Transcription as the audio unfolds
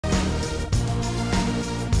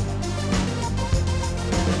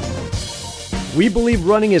We believe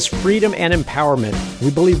running is freedom and empowerment. We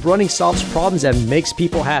believe running solves problems and makes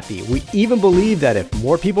people happy. We even believe that if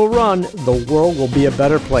more people run, the world will be a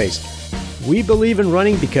better place. We believe in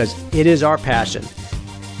running because it is our passion.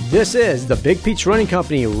 This is the Big Peach Running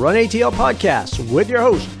Company RUNATL Podcast with your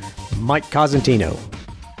host, Mike Cosentino.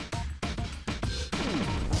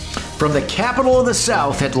 From the capital of the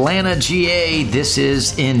South, Atlanta, GA, this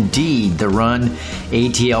is indeed the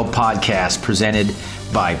RUNATL Podcast presented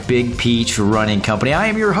by Big Peach Running Company. I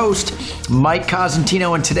am your host, Mike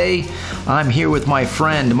Cosentino, and today I'm here with my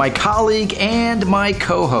friend, my colleague, and my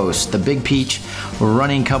co-host, the Big Peach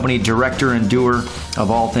Running Company director and doer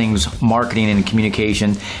of all things marketing and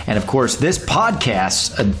communication. And of course, this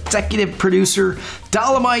podcast's executive producer,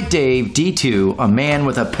 Dolomite Dave, D2, a man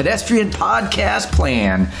with a pedestrian podcast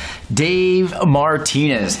plan, Dave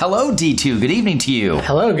Martinez. Hello, D2. Good evening to you.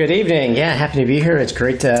 Hello, good evening. Yeah, happy to be here. It's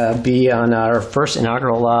great to be on our first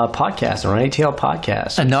inaugural podcast, our RUNATL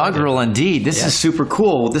Podcast. Inaugural indeed. This is super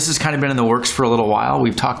cool. This has kind of been in the works for a little while.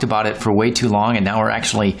 We've talked about it for way too long, and now we're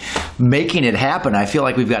actually making it happen. I feel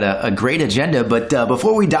like we've got a great agenda, but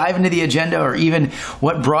before we dive into the agenda or even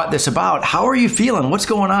what brought this about, how are you feeling? What's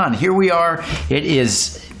going on? Here we are. It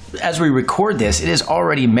is, as we record this, it is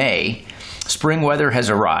already May. Spring weather has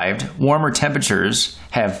arrived. Warmer temperatures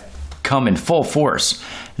have come in full force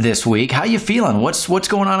this week. How you feeling? What's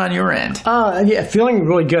going on your end? Yeah, feeling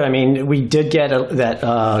really good. I mean, we did get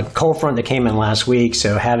that cold front that came in last week,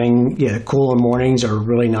 so having cooler mornings are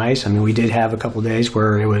really nice. I mean, we did have a couple of days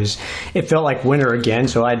where it felt like winter again,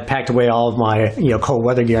 so I'd packed away all of my cold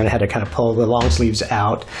weather gear and I had to kind of pull the long sleeves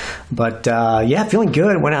out. But yeah, feeling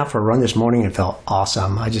good. Went out for a run this morning and felt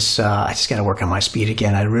awesome. I just got to work on my speed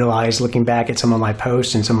again. I realized looking back at some of my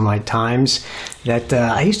posts and some of my times that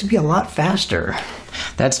I used to be a lot faster.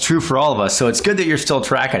 That's true for all of us. So it's good that you're still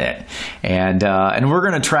tracking it, and we're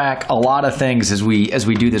going to track a lot of things as we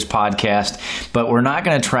do this podcast. But we're not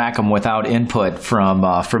going to track them without input from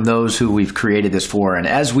those who we've created this for. And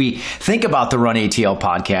as we think about the RUNATL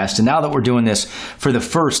Podcast, and now that we're doing this for the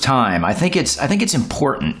first time, I think it's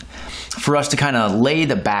important for us to kind of lay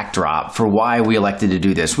the backdrop for why we elected to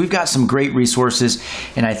do this. We've got some great resources,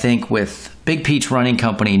 and I think with Big Peach Running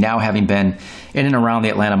Company now having been in and around the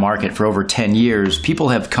Atlanta market for over 10 years, people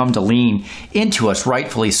have come to lean into us,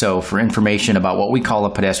 rightfully so, for information about what we call a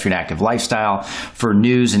pedestrian-active lifestyle, for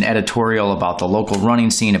news and editorial about the local running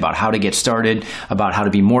scene, about how to get started, about how to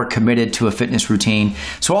be more committed to a fitness routine.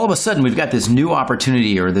 So all of a sudden, we've got this new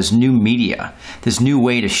opportunity or this new media, this new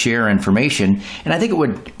way to share information, and I think it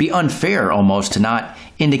would be unfair almost to not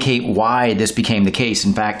indicate why this became the case.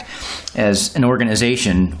 In fact, as an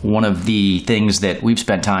organization, one of the things that we've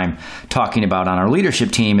spent time talking about on our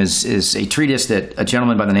leadership team is a treatise that a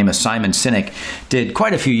gentleman by the name of Simon Sinek did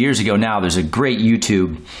quite a few years ago now. There's a great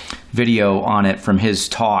YouTube video on it from his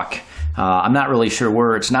talk. I'm not really sure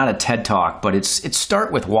where. It's not a TED Talk, but it's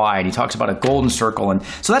Start With Why, and he talks about a golden circle. And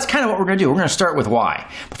so that's kind of what we're going to do. We're going to start with why.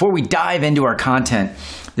 Before we dive into our content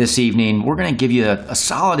this evening, we're going to give you a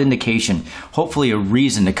solid indication, hopefully a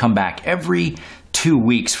reason to come back every 2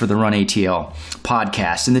 weeks for the RUNATL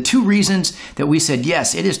podcast. And the two reasons that we said,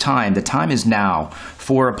 yes, it is time, the time is now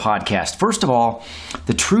for a podcast. First of all,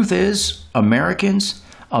 the truth is Americans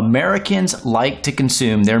like to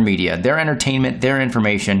consume their media, their entertainment, their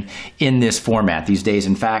information in this format these days.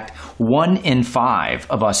 In fact, 1 in 5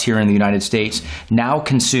 of us here in the United States now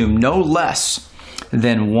consume no less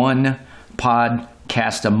than one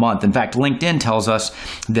podcast a month. In fact, LinkedIn tells us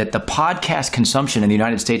that the podcast consumption in the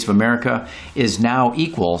United States of America is now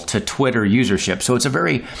equal to Twitter usership. So it's a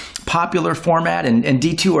very popular format. And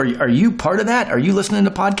D2, are you part of that? Are you listening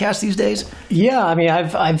to podcasts these days? Yeah, I mean,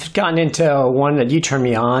 I've gotten into one that you turned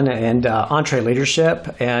me on, and Entree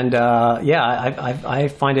Leadership, and I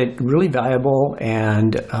find it really valuable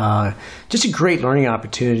and just a great learning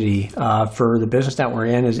opportunity for the business that we're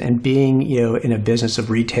in, and being in a business of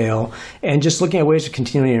retail and just looking at ways to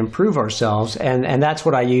continue to improve ourselves, and that's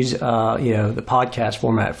what I use the podcast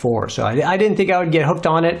format for. So I didn't think I would get hooked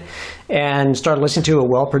on it, and started listening to a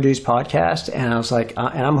well-produced podcast, and I was like,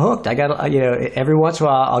 and I'm hooked. I got every once in a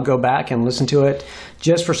while I'll go back and listen to it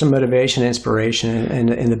just for some motivation and inspiration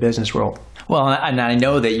in the business world. Well, and I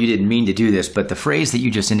know that you didn't mean to do this, but the phrase that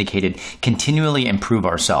you just indicated, continually improve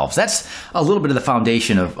ourselves, that's a little bit of the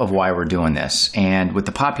foundation of why we're doing this. And with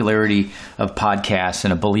the popularity of podcasts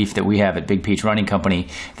and a belief that we have at Big Peach Running Company,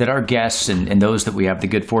 that our guests and those that we have the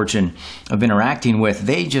good fortune of interacting with,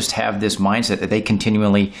 they just have this mindset that they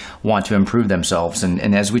continually want to improve themselves.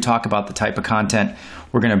 And as we talk about the type of content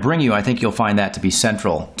we're going to bring you, I think you'll find that to be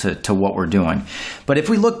central to what we're doing. But if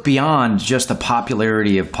we look beyond just the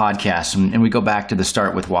popularity of podcasts and we go back to the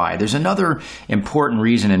start with why, there's another important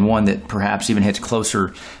reason, and one that perhaps even hits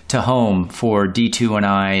closer to home for D2 and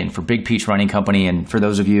I and for Big Peach Running Company, and for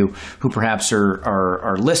those of you who perhaps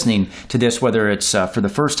are listening to this, whether it's for the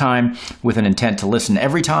first time with an intent to listen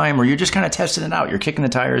every time, or you're just kind of testing it out. You're kicking the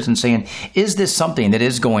tires and saying, is this something that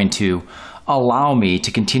is going to allow me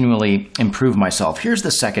to continually improve myself? Here's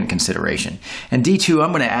the second consideration. And D2,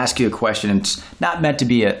 I'm going to ask you a question. It's not meant to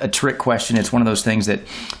be a trick question. It's one of those things that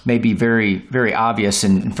may be very, very obvious.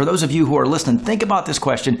 And for those of you who are listening, think about this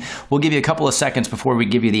question. We'll give you a couple of seconds before we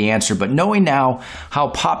give you the answer. But knowing now how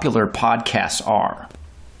popular podcasts are,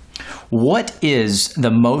 what is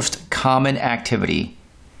the most common activity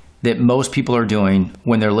that most people are doing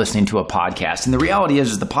when they're listening to a podcast? And the reality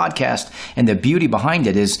is the podcast, and the beauty behind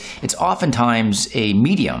it is it's oftentimes a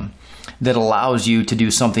medium that allows you to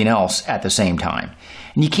do something else at the same time.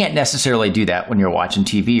 And you can't necessarily do that when you're watching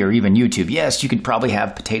TV or even YouTube. Yes, you could probably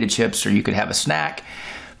have potato chips or you could have a snack,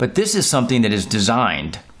 but this is something that is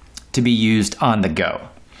designed to be used on the go.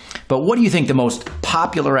 But what do you think the most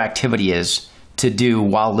popular activity is to do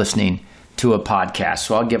while listening to a podcast?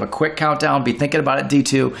 So I'll give a quick countdown. Be thinking about it,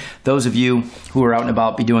 D2. Those of you who are out and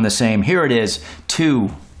about, be doing the same. Here it is. 2,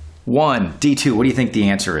 1. D2, what do you think the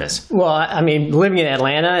answer is? Well, I mean, living in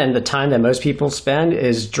Atlanta and the time that most people spend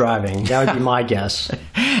is driving. That would be my guess.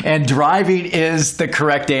 And driving is the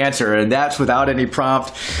correct answer. And that's without any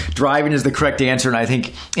prompt. Driving is the correct answer. And I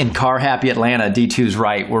think in car happy Atlanta, D2's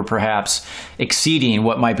right. We're perhaps exceeding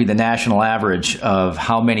what might be the national average of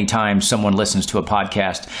how many times someone listens to a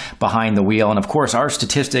podcast behind the wheel. And of course, our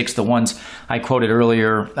statistics, the ones I quoted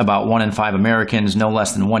earlier, about 1 in 5 Americans, no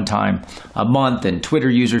less than 1 time a month, and Twitter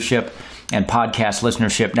usership and podcast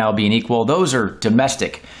listenership now being equal, those are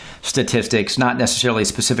domestic statistics, not necessarily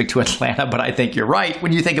specific to Atlanta, but I think you're right.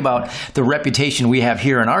 When you think about the reputation we have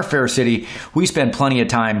here in our fair city, we spend plenty of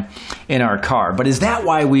time in our car. But is that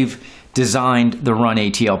why we've designed the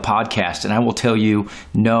RUNATL podcast? And I will tell you,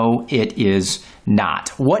 no, it is not.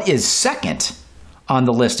 What is second on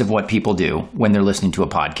the list of what people do when they're listening to a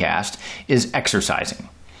podcast is exercising.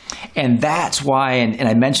 And that's why, and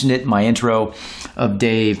I mentioned it in my intro of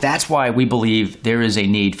Dave, that's why we believe there is a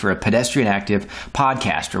need for a pedestrian-active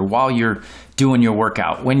podcaster while you're doing your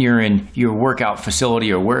workout, when you're in your workout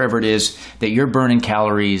facility or wherever it is that you're burning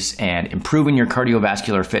calories and improving your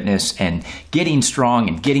cardiovascular fitness and getting strong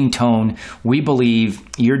and getting toned. We believe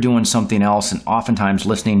you're doing something else and oftentimes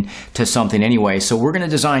listening to something anyway. So we're going to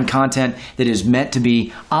design content that is meant to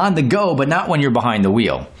be on the go, but not when you're behind the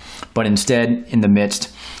wheel, but instead in the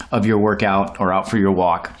midst of your workout or out for your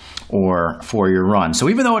walk or for your run. So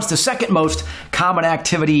even though it's the second most common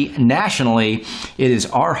activity nationally, it is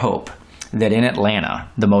our hope that in Atlanta,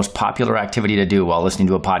 the most popular activity to do while listening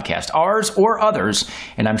to a podcast, ours or others,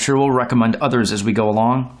 and I'm sure we'll recommend others as we go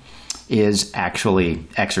along, is actually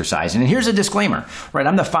exercising. And here's a disclaimer, right?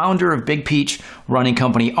 I'm the founder of Big Peach Running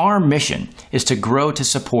Company. Our mission is to grow, to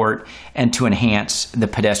support, and to enhance the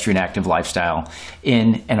pedestrian-active lifestyle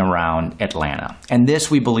in and around Atlanta. And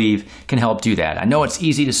this, we believe, can help do that. I know it's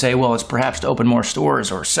easy to say, well, it's perhaps to open more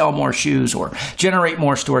stores or sell more shoes or generate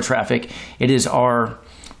more store traffic. It is our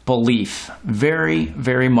belief, very,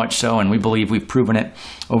 very much so, and we believe we've proven it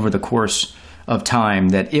over the course of time,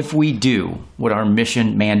 that if we do what our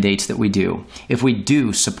mission mandates that we do, if we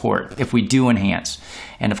do support, if we do enhance,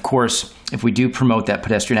 and of course, if we do promote that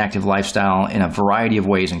pedestrian-active lifestyle in a variety of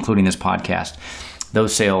ways, including this podcast,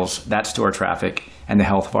 those sales, that store traffic, and the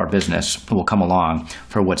health of our business will come along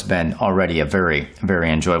for what's been already a very, very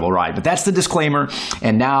enjoyable ride. But that's the disclaimer,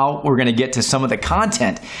 and now we're going to get to some of the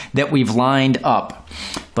content that we've lined up.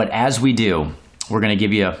 But as we do, we're going to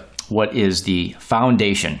give you what is the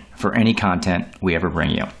foundation for any content we ever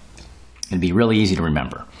bring you. It'd be really easy to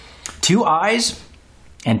remember. 2 I's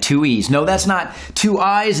and 2 E's. No, that's not 2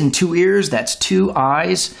 eyes and 2 ears. That's 2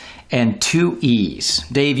 I's and 2 E's.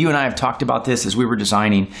 Dave, you and I have talked about this as we were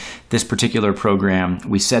designing this particular program.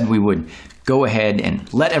 We said we would go ahead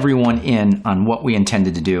and let everyone in on what we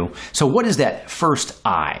intended to do. So what is that first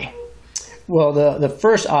I? Well, the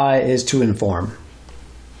first I is to inform.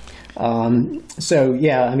 So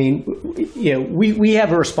yeah, I mean, we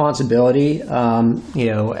have a responsibility,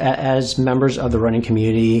 as members of the running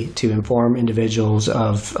community to inform individuals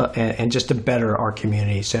of, and just to better our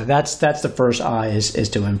community. So that's the first I is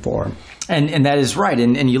to inform. And that is right.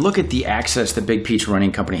 And you look at the access that Big Peach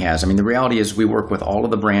Running Company has. I mean, the reality is we work with all of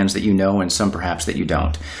the brands that you know and some perhaps that you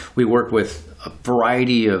don't. We work with a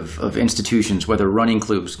variety of institutions, whether running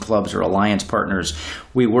clubs or alliance partners.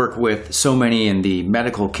 We work with so many in the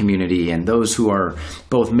medical community and those who are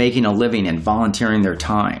both making a living and volunteering their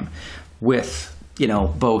time with,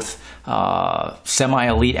 both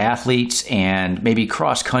semi-elite athletes and maybe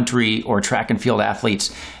cross-country or track and field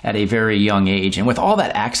athletes at a very young age. And with all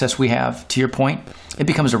that access we have, to your point, it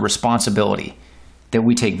becomes a responsibility that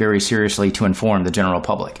we take very seriously to inform the general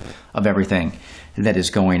public of everything that is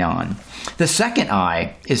going on. The second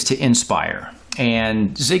I is to inspire.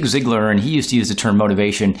 And Zig Ziglar, and he used to use the term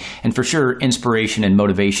motivation, and for sure inspiration and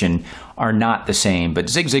motivation are not the same. But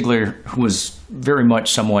Zig Ziglar, who was very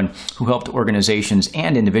much someone who helped organizations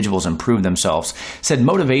and individuals improve themselves, said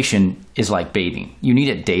motivation is like bathing. You need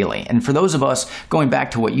it daily. And for those of us, going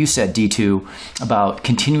back to what you said, D2, about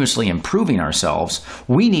continuously improving ourselves,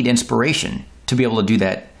 we need inspiration to be able to do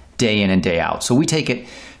that day in and day out. So we take it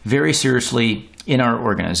very seriously in our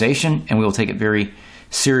organization, and we will take it very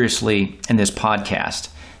seriously in this podcast,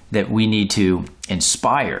 that we need to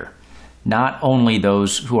inspire not only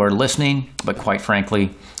those who are listening, but quite frankly,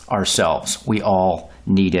 ourselves. We all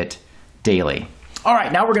need it daily. All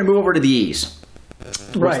right, now we're going to move over to the E's.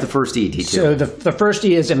 What's the first E, D2? So the first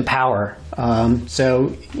E is empower.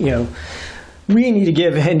 We need to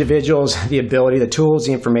give individuals the ability, the tools,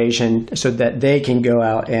 the information, so that they can go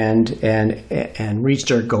out and reach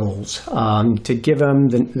their goals. To give them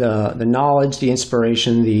the knowledge, the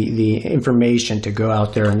inspiration, the information to go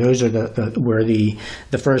out there, and those are where the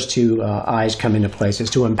first two I's come into place, is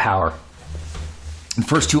to empower. The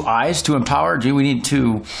first two I's to empower. Do we need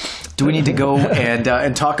to go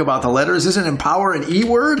and talk about the letters? Isn't empower an E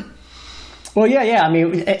word? Well, yeah. I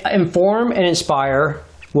mean, inform and inspire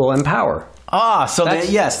will empower. That's true.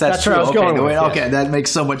 Where I was going with, okay, that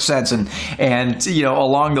makes so much sense. And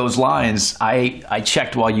along those lines, I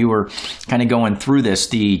checked while you were kind of going through this.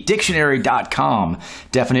 The dictionary.com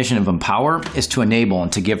definition of empower is to enable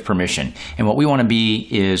and to give permission. And what we want to be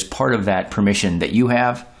is part of that permission that you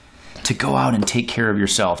have to go out and take care of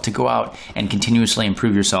yourself, to go out and continuously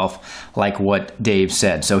improve yourself, like what Dave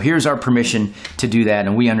said. So here's our permission to do that.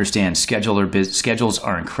 And we understand schedules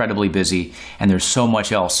are incredibly busy, and there's so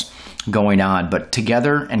much else going on. But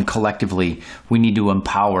together and collectively, we need to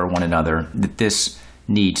empower one another, that this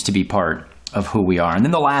needs to be part of who we are. And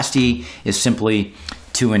then the last E is simply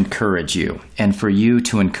to encourage you, and for you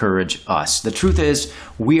to encourage us. The truth is,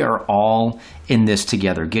 we are all in this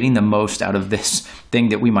together, getting the most out of this thing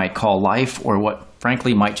that we might call life, or what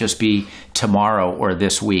frankly might just be tomorrow or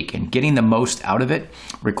this week. And getting the most out of it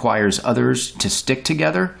requires others to stick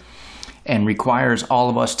together and requires all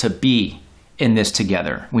of us to be in this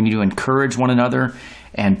together. We need to encourage one another,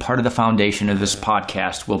 and part of the foundation of this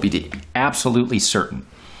podcast will be absolutely certain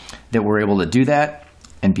that we're able to do that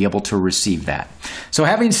and be able to receive that. So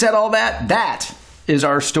having said all that, that is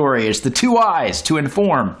our story. It's the two I's, to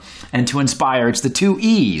inform and to inspire. It's the two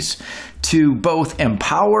E's, to both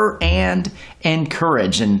empower and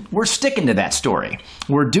encourage. And we're sticking to that story.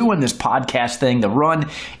 We're doing this podcast thing. The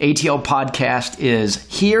RUNATL Podcast is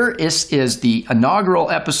here. This is the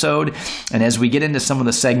inaugural episode. And as we get into some of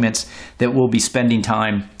the segments that we'll be spending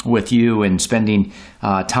time with you and spending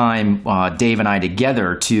time, Dave and I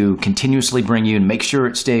together, to continuously bring you and make sure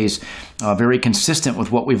it stays very consistent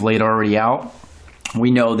with what we've laid already out,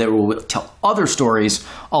 we know that we'll tell other stories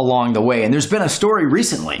along the way. And there's been a story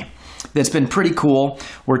recently that's been pretty cool.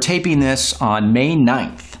 We're taping this on May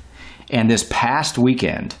 9th. And this past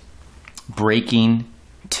weekend, Breaking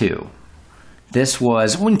 2. This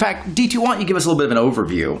was, in fact, D2, why don't you give us a little bit of an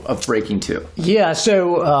overview of Breaking 2? Yeah,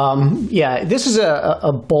 so, this is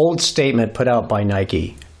a bold statement put out by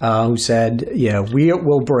Nike, who said, we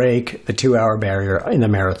will break the 2-hour barrier in the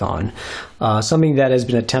marathon. Something that has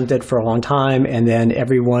been attempted for a long time, and then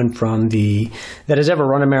everyone that has ever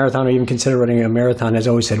run a marathon or even considered running a marathon has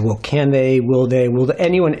always said, well, will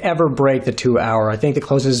anyone ever break the 2-hour? I think the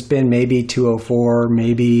closest has been maybe 2:04,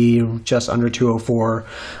 maybe just under 2:04.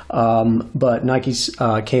 But Nike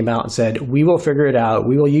came out and said, we will figure it out.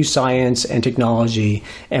 We will use science and technology,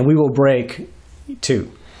 and we will break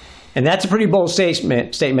 2. And that's a pretty bold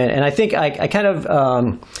statement. And I think I kind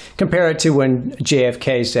of compare it to when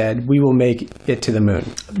JFK said, we will make it to the moon.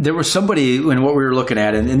 There was somebody in what we were looking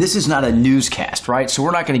at, and this is not a newscast, right? So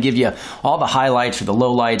we're not going to give you all the highlights or the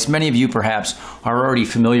lowlights. Many of you perhaps are already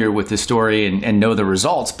familiar with the story and know the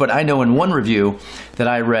results. But I know in one review that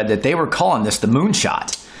I read that they were calling this the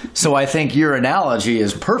moonshot. So I think your analogy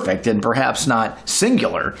is perfect and perhaps not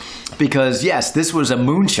singular, because yes, this was a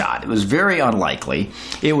moonshot. It was very unlikely.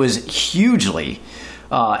 It was hugely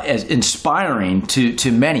as inspiring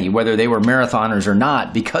to many, whether they were marathoners or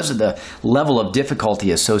not, because of the level of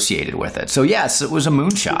difficulty associated with it. So yes, it was a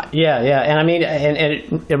moonshot. Yeah, and I mean,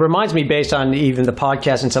 and it reminds me, based on even the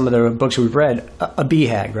podcast and some of the books we've read, a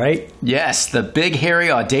BHAG, right? Yes, the big,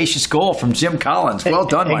 hairy, audacious goal from Jim Collins. Well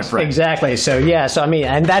done, my friend. Exactly. So I mean,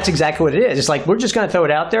 and that's exactly what it is. It's like, we're just going to throw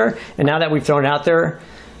it out there, and now that we've thrown it out there,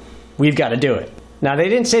 we've got to do it. Now, they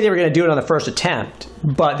didn't say they were going to do it on the first attempt,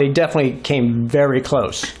 but they definitely came very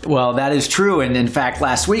close. Well, that is true. And in fact,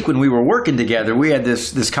 last week when we were working together, we had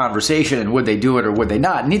this conversation, and would they do it or would they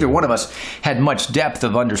not? Neither one of us had much depth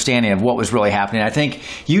of understanding of what was really happening. I think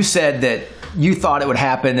you said that you thought it would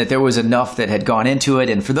happen, that there was enough that had gone into it.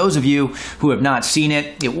 And for those of you who have not seen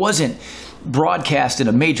it, it wasn't broadcast in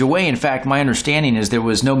a major way. In fact, my understanding is there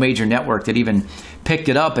was no major network that even picked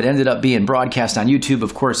it up. It ended up being broadcast on YouTube.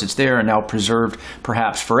 Of course, it's there and now preserved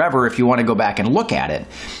perhaps forever if you want to go back and look at it.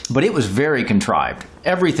 But it was very contrived.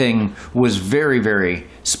 Everything was very, very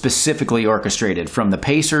specifically orchestrated, from the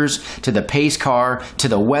pacers to the pace car to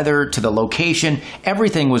the weather to the location.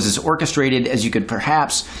 Everything was as orchestrated as you could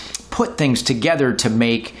perhaps put things together to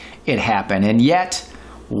make it happen. And yet,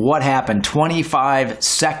 what happened? 25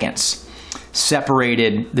 seconds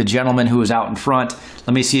separated the gentleman who was out in front.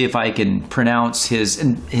 Let me see if I can pronounce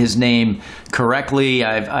his name correctly.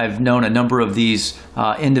 I've known a number of these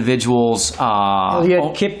individuals.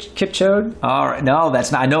 Kipchoge? All right, no,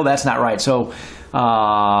 that's not. I know that's not right. So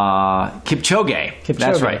Kipchoge.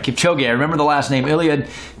 That's right, Kipchoge. I remember the last name. Eliud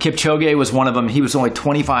Kipchoge was one of them. He was only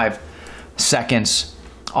 25 seconds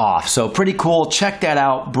off. So pretty cool. Check that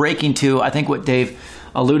out. Breaking 2. I think what Dave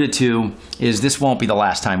alluded to is this won't be the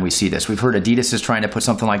last time we see this. We've heard Adidas is trying to put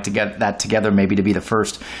something like that together, maybe to be the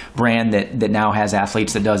first brand that now has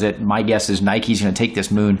athletes that does it. My guess is Nike's going to take this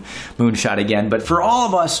moonshot again. But for all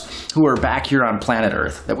of us who are back here on planet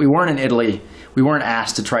Earth, that we weren't in Italy, we weren't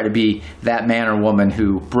asked to try to be that man or woman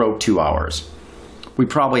who broke 2 hours. We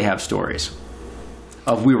probably have stories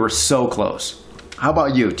of we were so close. How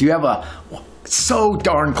about you? Do you have a so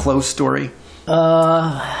darn close story?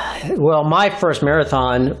 Well, my first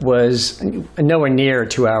marathon was nowhere near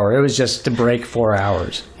 2 hours. It was just to break 4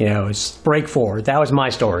 hours. It's break 4. That was my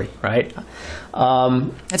story, right?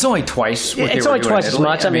 It's only twice. It's only twice as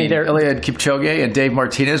much. I mean, Eliud Kipchoge and Dave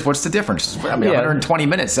Martinez. What's the difference? I mean, 120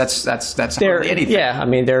 minutes. That's hardly anything. Yeah, I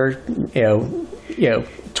mean, they're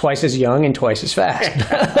twice as young and twice as fast.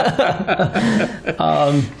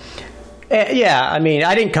 Yeah, I mean,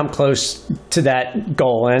 I didn't come close to that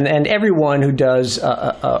goal. And everyone who does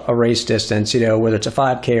a race distance, whether it's a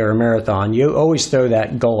 5K or a marathon, you always throw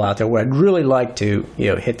that goal out there. Well, I'd really like to,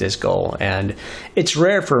 hit this goal. And it's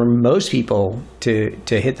rare for most people to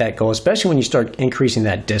hit that goal, especially when you start increasing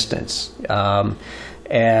that distance.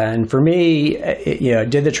 And for me,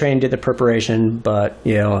 did the training, did the preparation, but,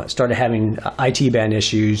 started having IT band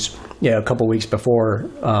issues, a couple weeks before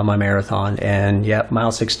my marathon. And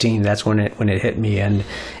mile 16, that's when it hit me. And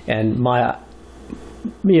my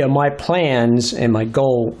plans and my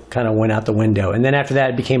goal kind of went out the window. And then after that,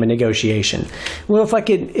 it became a negotiation. Well, if I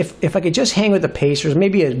could just hang with the pacers,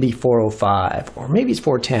 maybe it'd be 4:05 or maybe it's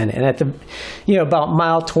 4:10. And at the, about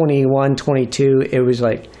mile 21, 22, it was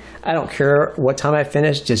like, I don't care what time I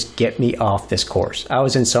finish, just get me off this course. I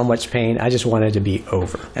was in so much pain, I just wanted to be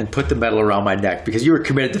over. And put the medal around my neck, because you were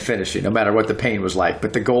committed to finishing, no matter what the pain was like.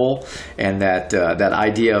 But the goal and that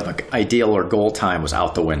idea of an ideal or goal time was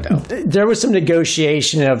out the window. There was some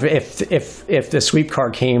negotiation of if the sweep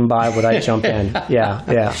car came by, would I jump in?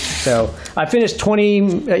 Yeah. So I finished 20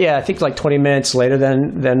 minutes later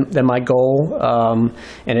than my goal, and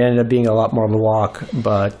it ended up being a lot more of a walk.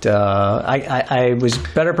 But I was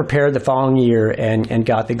better prepared the following year and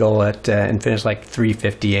got the goal and finished like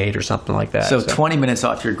 3:58 or something like that. So 20 minutes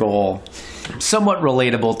off your goal. Somewhat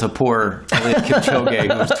relatable to poor Eliud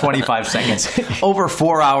Kipchoge, who was 25 seconds. Over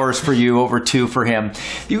 4 hours for you, over 2 for him.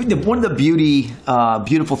 One of the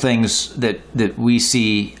beautiful things that we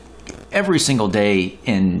see every single day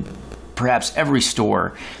in perhaps every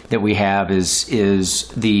store that we have is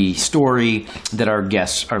the story that our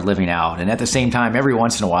guests are living out. And at the same time, every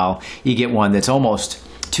once in a while, you get one that's almost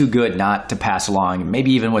too good not to pass along,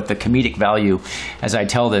 maybe even with the comedic value as I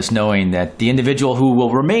tell this, knowing that the individual who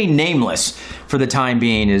will remain nameless for the time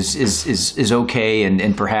being is okay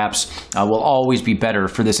and perhaps will always be better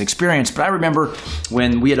for this experience. But I remember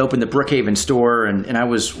when we had opened the Brookhaven store and I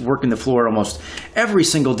was working the floor almost every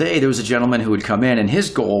single day, there was a gentleman who would come in and his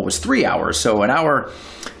goal was 3 hours. So an hour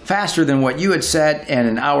faster than what you had set and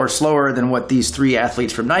an hour slower than what these 3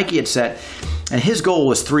 athletes from Nike had set. And his goal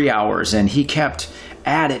was 3 hours, and he kept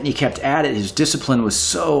at it and he kept at it. His discipline was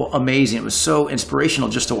so amazing. It was so inspirational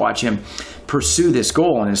just to watch him pursue this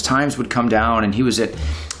goal, and his times would come down, and he was at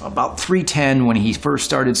about 3:10 when he first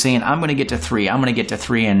started saying, I'm going to get to 3, I'm going to get to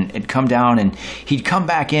 3, and it'd come down, and he'd come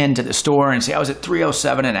back into the store and say, I was at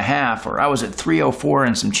 3:07 and a half, or I was at 3:04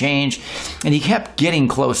 and some change, and he kept getting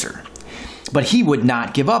closer. But he would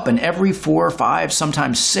not give up, and every 4 or 5,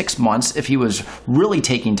 sometimes 6 months, if he was really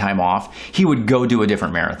taking time off, he would go do a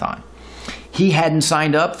different marathon. He hadn't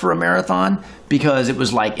signed up for a marathon because it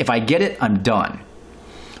was like, if I get it, I'm done.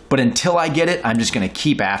 But until I get it, I'm just going to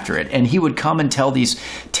keep after it. And he would come and tell these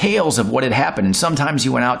tales of what had happened. And sometimes he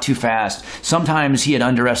went out too fast. Sometimes he had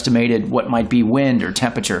underestimated what might be wind or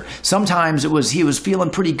temperature. Sometimes he was feeling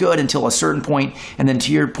pretty good until a certain point. And then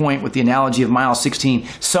to your point with the analogy of mile 16,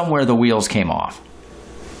 somewhere the wheels came off.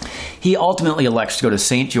 He ultimately elects to go to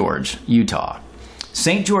St. George, Utah.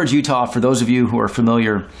 St. George, Utah, for those of you who are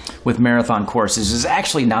familiar with marathon courses, is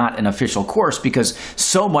actually not an official course because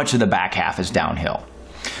so much of the back half is downhill.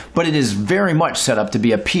 But it is very much set up to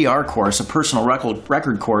be a PR course, a personal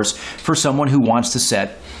record course for someone who wants to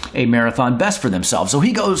set a marathon best for themselves. So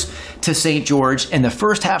he goes to St. George, and the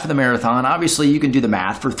first half of the marathon, obviously you can do the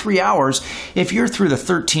math, for 3 hours, if you're through the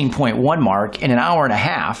 13.1 mark in an hour and a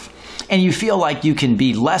half, and you feel like you can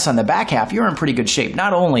be less on the back half, you're in pretty good shape.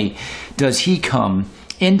 Not only does he come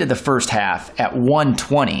into the first half at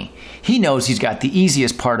 1:20, he knows he's got the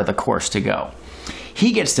easiest part of the course to go.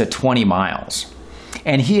 He gets to 20 miles.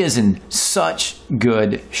 And he is in such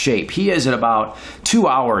good shape. He is at about 2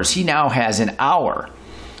 hours. He now has an hour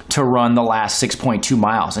to run the last 6.2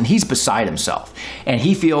 miles. And he's beside himself. And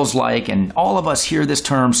he feels like, and all of us hear this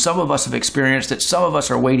term, some of us have experienced it, some of us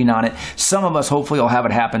are waiting on it, some of us hopefully will have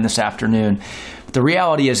it happen this afternoon. But the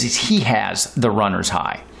reality is he has the runner's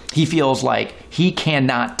high. He feels like he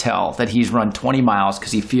cannot tell that he's run 20 miles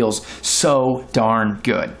because he feels so darn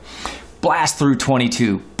good. Blast through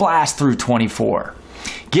 22, blast through 24.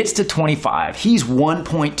 Gets to 25. He's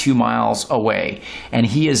 1.2 miles away, and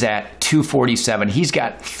he is at 2:47. He's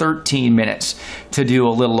got 13 minutes to do a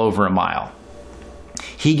little over a mile.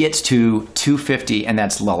 He gets to 2:50, and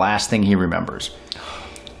that's the last thing he remembers.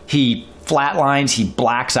 He flatlines, he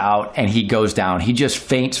blacks out, and he goes down. He just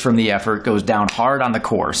faints from the effort, goes down hard on the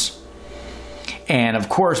course. And of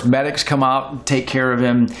course, medics come out and take care of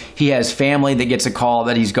him. He has family that gets a call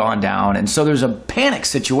that he's gone down. And so there's a panic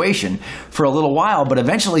situation for a little while, but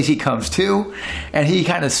eventually he comes to and he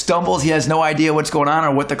kind of stumbles. He has no idea what's going on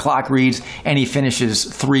or what the clock reads, and he finishes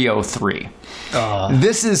 3:03.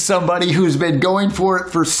 This is somebody who's been going for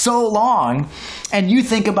it for so long, and you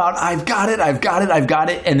think about, I've got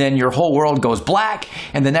it, and then your whole world goes black,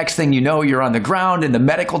 and the next thing you know, you're on the ground, and the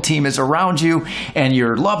medical team is around you, and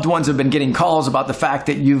your loved ones have been getting calls about the fact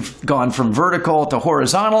that you've gone from vertical to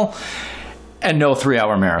horizontal, and no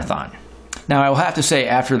 3-hour marathon. Now, I will have to say,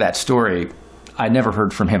 after that story, I never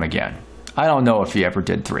heard from him again. I don't know if he ever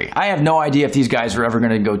did 3. I have no idea if these guys are ever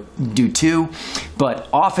going to go do 2, but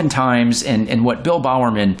oftentimes, and what Bill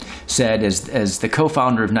Bowerman said as the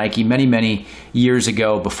co-founder of Nike many years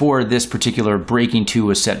ago, before this particular Breaking 2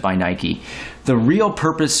 was set by Nike, the real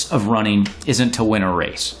purpose of running isn't to win a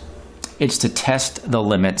race. It's to test the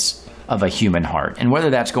limits of a human heart. And whether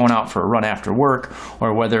that's going out for a run after work,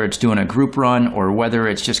 or whether it's doing a group run, or whether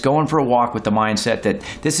it's just going for a walk with the mindset that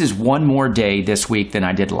this is one more day this week than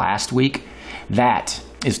I did last week, that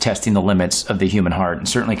is testing the limits of the human heart. And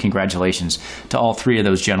certainly congratulations to all 3 of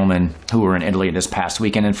those gentlemen who were in Italy this past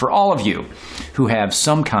weekend. And for all of you who have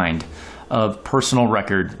some kind of personal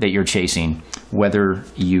record that you're chasing, whether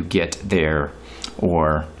you get there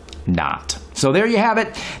or not. So there you have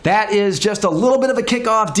it. That is just a little bit of a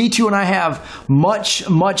kickoff. D2 and I have much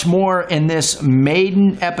more in this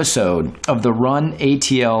maiden episode of the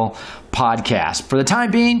RUNATL Podcast. For the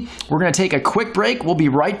time being, we're going to take a quick break. We'll be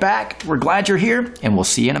right back. We're glad you're here, and we'll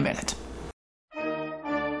see you in a minute.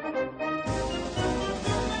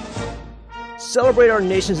 Celebrate our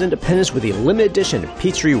nation's independence with the limited edition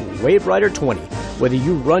Peachtree Wave Rider 20. Whether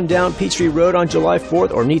you run down Peachtree Road on July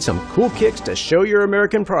 4th or need some cool kicks to show your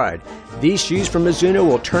American pride, these shoes from Mizuno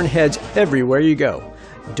will turn heads everywhere you go.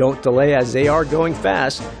 Don't delay, as they are going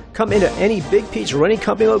fast. Come into any Big Peach Running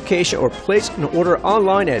Company location or place an order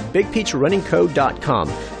online at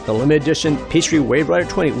bigpeachrunningco.com. The limited edition Peachtree Wave Rider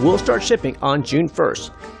 20 will start shipping on June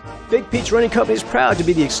 1st. Big Peach Running Company is proud to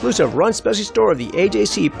be the exclusive run specialty store of the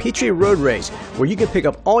AJC Peachtree Road Race, where you can pick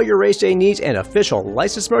up all your race day needs and official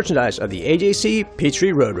licensed merchandise of the AJC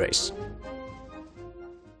Peachtree Road Race.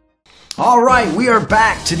 All right, we are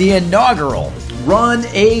back to the inaugural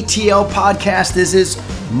RUNATL Podcast. This is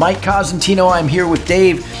Mike Cosentino. I'm here with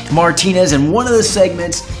Dave Martinez, and one of the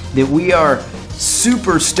segments that we are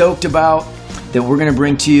super stoked about that we're going to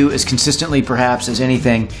bring to you as consistently perhaps as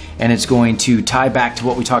anything, and it's going to tie back to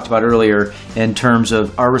what we talked about earlier in terms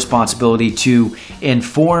of our responsibility to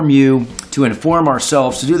inform you, to inform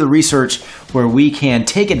ourselves, to do the research where we can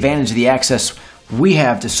take advantage of the access we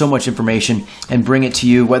have to so much information and bring it to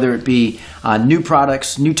you, whether it be new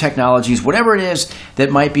products, new technologies, whatever it is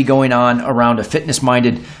that might be going on around a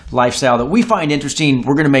fitness-minded lifestyle that we find interesting.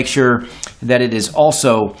 We're going to make sure that it is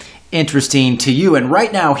also interesting to you. And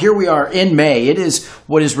right now, here we are in May. It is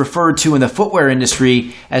what is referred to in the footwear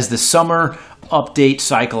industry as the summer update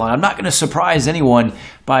cycle. And I'm not going to surprise anyone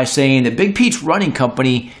by saying that Big Peach Running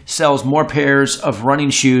Company sells more pairs of running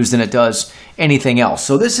shoes than it does anything else.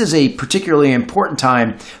 So this is a particularly important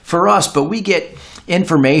time for us, but we get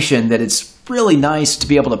information that it's really nice to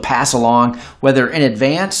be able to pass along, whether in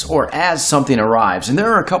advance or as something arrives. And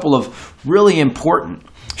there are a couple of really important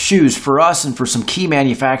shoes for us and for some key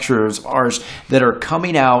manufacturers ours that are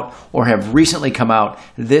coming out or have recently come out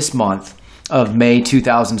this month of May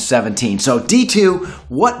 2017. So D2,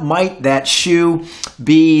 what might that shoe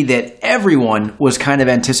be that everyone was kind of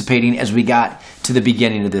anticipating as we got to the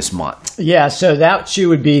beginning of this month? Yeah, so that shoe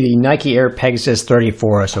would be the Nike Air Pegasus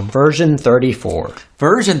 34, so version 34.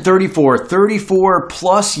 Version 34, 34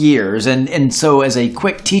 plus years. And so as a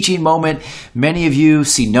quick teaching moment, many of you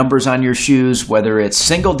see numbers on your shoes, whether it's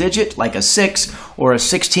single digit, like a 6 or a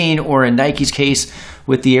 16, or in Nike's case,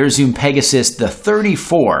 with the Air Zoom Pegasus, the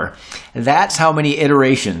 34. That's how many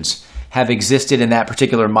iterations have existed in that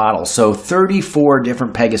particular model. So 34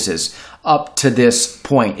 different Pegasus up to this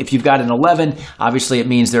point. If you've got an 11, obviously it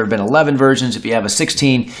means there have been 11 versions. If you have a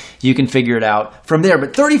 16, you can figure it out from there.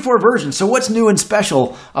 But 34 versions. So what's new and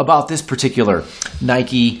special about this particular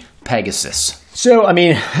Nike Pegasus? So, I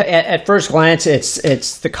mean, at first glance,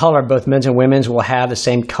 it's the color. Both men's and women's will have the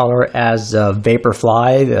same color as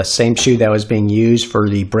Vaporfly, the same shoe that was being used for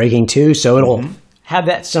the Breaking 2. So it'll have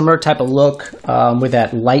that similar type of look with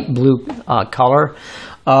that light blue color.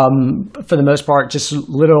 For the most part, just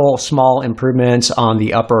little small improvements on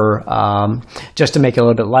the upper just to make it a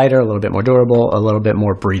little bit lighter, a little bit more durable, a little bit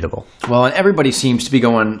more breathable. Well, and everybody seems to be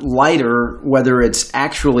going lighter, whether it's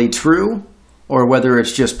actually true or whether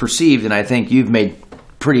it's just perceived. And I think you've made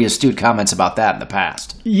pretty astute comments about that in the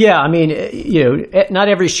past. Yeah, I mean, not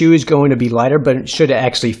every shoe is going to be lighter, but it should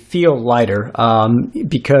actually feel lighter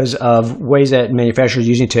because of ways that manufacturers are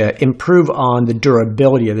using to improve on the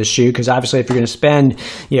durability of the shoe. Because obviously, if you're going to spend,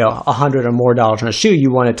 $100 or more on a shoe, you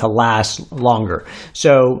want it to last longer.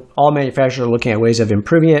 So all manufacturers are looking at ways of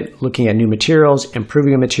improving it, looking at new materials,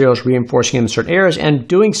 improving the materials, reinforcing them in certain areas, and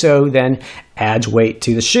doing so then adds weight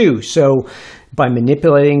to the shoe. So by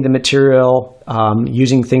manipulating the material,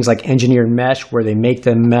 using things like engineered mesh, where they make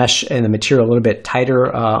the mesh and the material a little bit tighter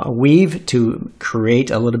weave to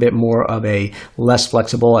create a little bit more of a less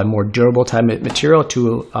flexible and more durable type of material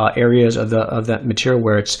to areas of that material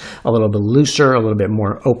where it's a little bit looser, a little bit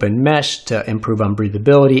more open mesh to improve on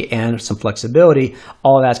breathability and some flexibility.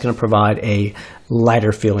 All of that's going to provide a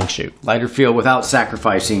lighter feeling shoe. Lighter feel without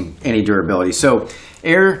sacrificing any durability. So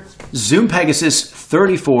Air Zoom Pegasus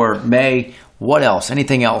 34 May. What else?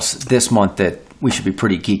 Anything else this month that we should be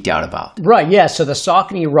pretty geeked out about? Right, yeah. So the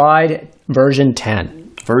Saucony Ride version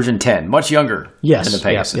 10. Version 10, much younger than the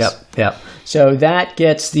Pegasus. Yep. So that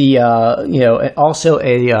gets the, also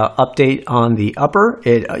a update on the upper.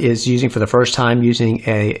 It is using for the first time using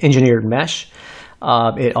a engineered mesh.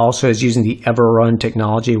 It also is using the EverRun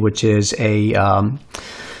technology, which is a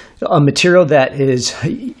material that is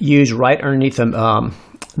used right underneath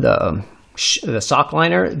the sock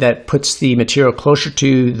liner that puts the material closer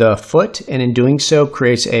to the foot, and in doing so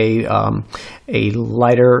creates a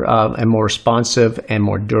lighter and more responsive and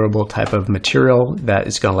more durable type of material that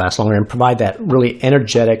is going to last longer and provide that really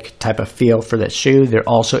energetic type of feel for that shoe. They're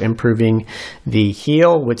also improving the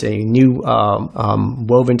heel with a new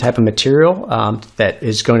woven type of material that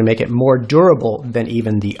is going to make it more durable than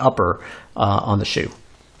even the upper on the shoe.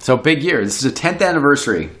 So big year. This is a 10th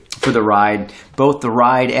anniversary for the Ride, both the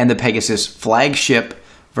Ride and the Pegasus flagship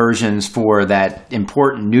versions for that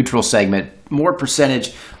important neutral segment. More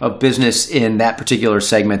percentage of business in that particular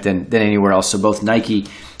segment than anywhere else. So both Nike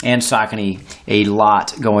and Saucony a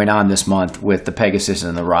lot going on this month with the Pegasus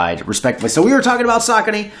and the Ride, respectively. So we were talking about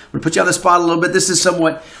Saucony. I'm going to put you on the spot a little bit. This is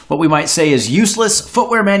somewhat what we might say is useless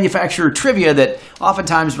footwear manufacturer trivia that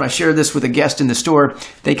oftentimes when I share this with a guest in the store,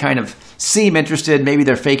 they kind of seem interested. Maybe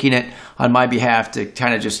they're faking it on my behalf to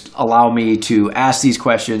kind of just allow me to ask these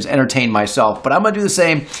questions, entertain myself. But I'm going to do the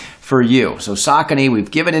same for you. So Saucony, we've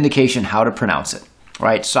given indication how to pronounce it,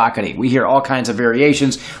 right? Saucony. We hear all kinds of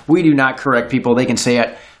variations. We do not correct people. They can say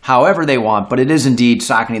it however they want, but it is indeed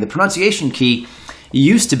Saucony. The pronunciation key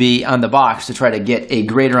used to be on the box to try to get a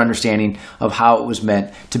greater understanding of how it was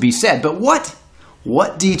meant to be said. But what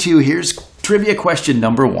D2? Here's trivia question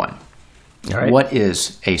number one. All right. What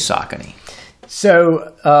is a Saucony?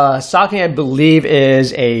 So Saucony, I believe,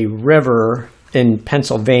 is a river in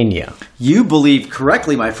Pennsylvania. You believe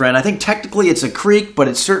correctly, my friend. I think technically it's a creek, but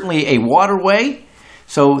it's certainly a waterway.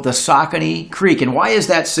 So the Saucony Creek. And why is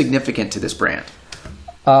that significant to this brand?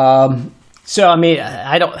 So I mean,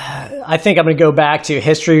 I think I'm going to go back to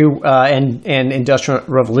history and Industrial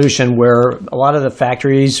Revolution, where a lot of the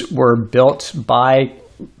factories were built by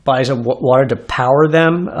bodies of water to power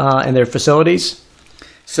them in their facilities.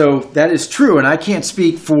 So that is true, and I can't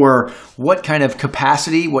speak for what kind of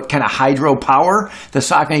capacity, what kind of hydropower the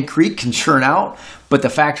Saucony Creek can churn out, but the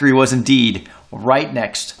factory was indeed right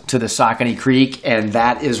next to the Saucony Creek, and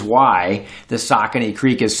that is why the Saucony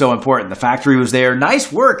Creek is so important. The factory was there. Nice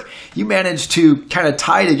work. You managed to kind of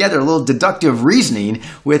tie together a little deductive reasoning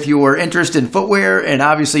with your interest in footwear and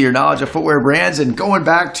obviously your knowledge of footwear brands. And going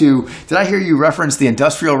back to, did I hear you reference the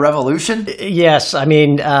Industrial Revolution? Yes. I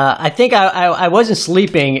mean, I think I wasn't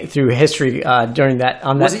sleeping through history during that.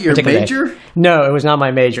 Was it your major? Day. No, it was not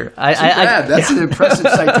my major. That's an impressive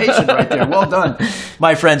citation right there. Well done,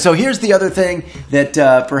 my friend. So here's the other thing that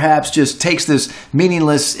perhaps just takes this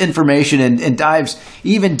meaningless information and dives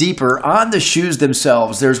even deeper on the shoes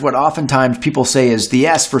themselves. There's what oftentimes people say is the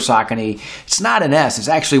S for Saucony. It's not an S. It's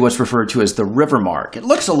actually what's referred to as the river mark. It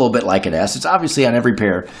looks a little bit like an S. It's obviously on every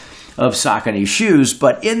pair of Saucony shoes,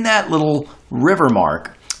 but in that little river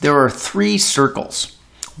mark, there are 3 circles.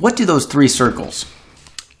 What do those 3 circles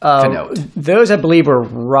connote? Those, I believe, were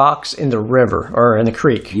rocks in the river or in the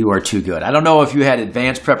creek. You are too good. I don't know if you had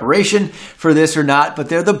advanced preparation for this or not, but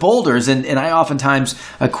they're the boulders, and I oftentimes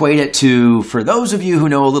equate it to, for those of you who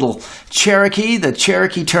know a little Cherokee, the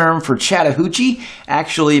Cherokee term for Chattahoochee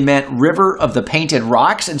actually meant river of the painted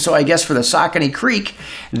rocks, and so I guess for the Saucony Creek,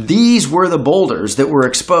 these were the boulders that were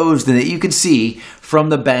exposed and that you could see from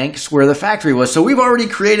the banks where the factory was. So we've already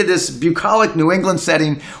created this bucolic New England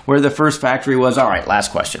setting where the first factory was. All right,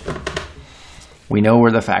 last question. We know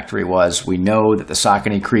where the factory was. We know that the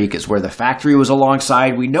Saucony Creek is where the factory was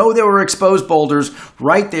alongside. We know there were exposed boulders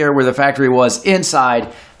right there where the factory was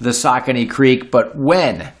inside the Saucony Creek. But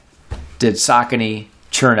when did Saucony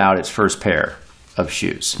churn out its first pair of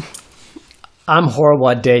shoes? I'm horrible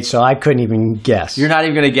at dates, so I couldn't even guess. You're not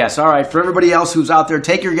even going to guess. All right, for everybody else who's out there,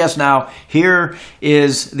 take your guess now. Here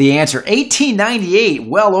is the answer. 1898,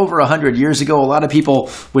 well over 100 years ago. A lot of people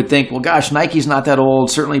would think, well, gosh, Nike's not that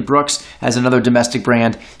old. Certainly Brooks, as another domestic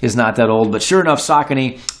brand, is not that old. But sure enough,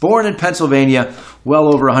 Saucony, born in Pennsylvania,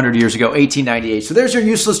 well over 100 years ago, 1898. So there's your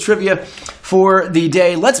useless trivia for the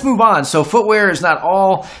day. Let's move on. So footwear is not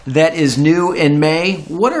all that is new in May.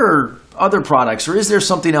 What are other products, or is there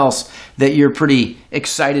something else that you're pretty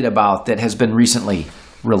excited about that has been recently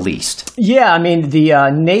released? Yeah, I mean,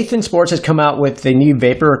 the Nathan Sports has come out with the new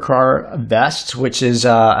Vapor Car vest, which is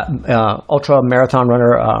ultra marathon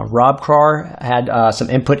runner Rob Carr had some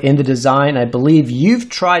input in the design. I believe you've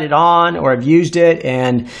tried it on or have used it,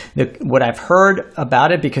 and what I've heard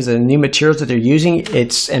about it, because of the new materials that they're using,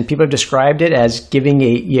 and people have described it as giving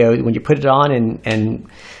when you put it on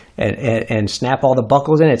and snap all the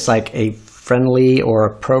buckles in, it's like a friendly or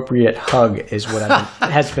appropriate hug is what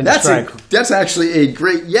has been described. That's actually a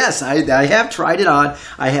great, yes, I have tried it on.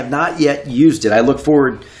 I have not yet used it. I look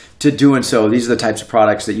forward to doing so. These are the types of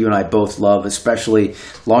products that you and I both love, especially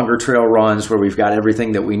longer trail runs where we've got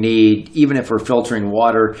everything that we need. Even if we're filtering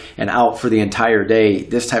water and out for the entire day,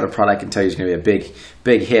 this type of product I can tell you is going to be a big,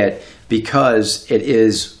 big hit because it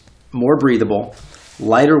is more breathable,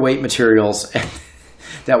 lighter weight materials, and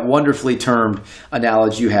that wonderfully termed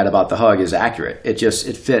analogy you had about the hug is accurate. It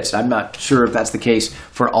fits. I'm not sure if that's the case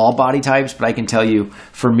for all body types, but I can tell you,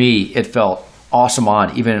 for me, it felt awesome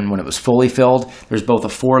on, even when it was fully filled. There's both a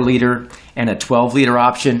 4-liter and a 12-liter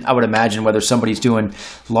option. I would imagine whether somebody's doing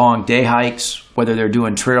long day hikes, whether they're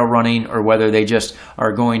doing trail running or whether they just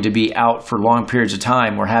are going to be out for long periods of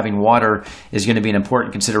time, where having water is going to be an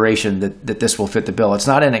important consideration, that this will fit the bill. It's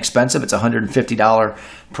not inexpensive. It's a $150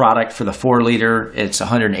 product for the 4-liter. It's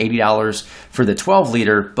 $180 for the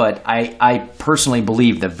 12-liter. But I personally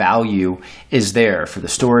believe the value is there for the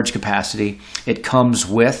storage capacity. It comes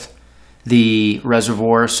with the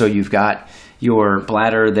reservoir, so you've got your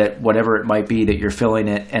bladder, that whatever it might be that you're filling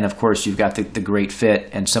it, and of course you've got the great fit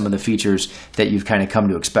and some of the features that you've kind of come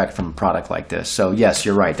to expect from a product like this. So yes,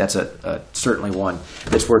 you're right. That's a certainly one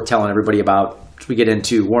that's worth telling everybody about. As we get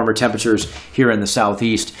into warmer temperatures here in the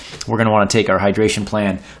Southeast, we're going to want to take our hydration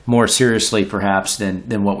plan more seriously perhaps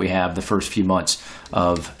than what we have the first few months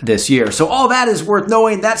of this year. So all that is worth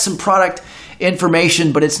knowing. That's some product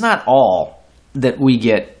information, but it's not all that we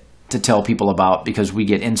get to tell people about, because we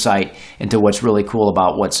get insight into what's really cool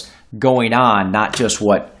about what's going on, not just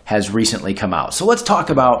what has recently come out. So let's talk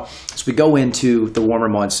about, as we go into the warmer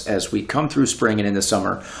months, as we come through spring and into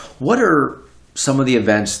summer, what are some of the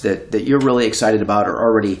events that you're really excited about or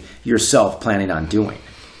already yourself planning on doing?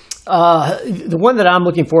 The one that I'm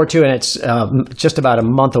looking forward to, and it's just about a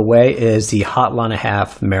month away, is the Hotline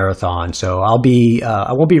Half Marathon. So I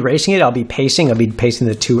won't be racing it. I'll be pacing. I'll be pacing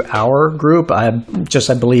the 2-hour group. I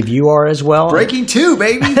believe you are as well. Breaking 2,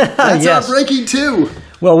 baby. That's yes. Our breaking 2.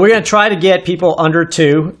 Well, we're going to try to get people under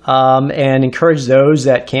 2 and encourage those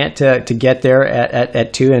that can't to get there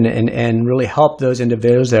at 2 and really help those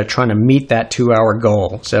individuals that are trying to meet that 2-hour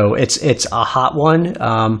goal. So it's a hot one.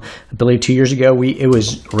 I believe 2 years ago it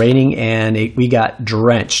was raining and we got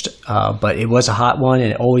drenched, but it was a hot one,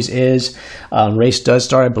 and it always is. Race does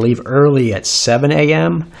start, I believe, early at 7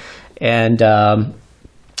 a.m. and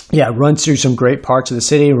yeah, it runs through some great parts of the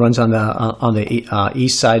city. It runs on the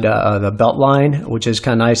east side of the Beltline, which is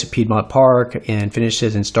kind of nice at Piedmont Park, and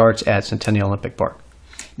finishes and starts at Centennial Olympic Park.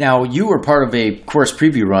 Now, you were part of a course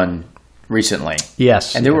preview run recently.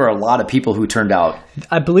 Yes. And there were a lot of people who turned out.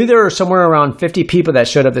 I believe there were somewhere around 50 people that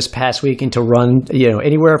showed up this past weekend to run,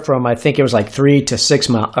 anywhere from, I think it was like 3 to 6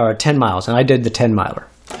 miles or 10 miles, and I did the 10-miler.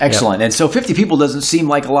 Excellent. Yep. And so 50 people doesn't seem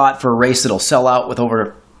like a lot for a race that'll sell out with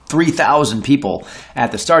over 3,000 people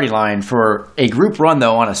at the starting line. For a group run,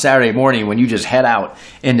 though, on a Saturday morning when you just head out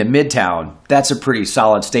into Midtown, that's a pretty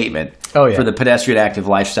solid statement for the pedestrian-active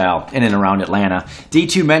lifestyle in and around Atlanta.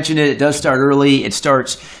 D2 mentioned it. It does start early. It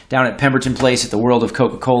starts down at Pemberton Place at the World of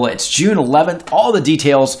Coca-Cola. It's June 11th. All the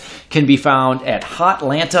details can be found at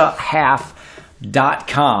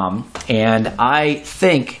hotlantahalf.com. And I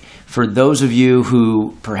think for those of you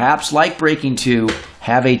who perhaps like Breaking 2,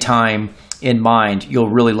 have a time in mind, you'll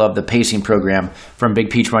really love the pacing program from Big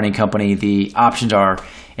Peach Running Company. The options are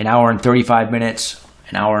an hour and 35 minutes,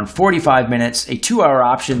 an hour and 45 minutes, a 2-hour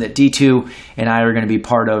option that D2 and I are going to be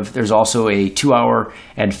part of. There's also a 2-hour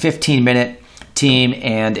and 15-minute team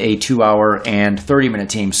and a 2-hour and 30-minute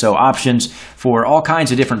team. So options for all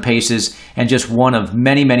kinds of different paces, and just one of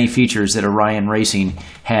many, many features that Orion Racing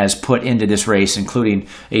has put into this race, including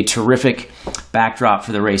a terrific backdrop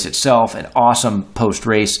for the race itself, an awesome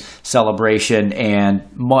post-race celebration, and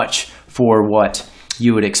much for what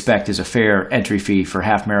you would expect as a fair entry fee for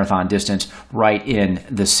half marathon distance right in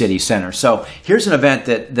the city center. So here's an event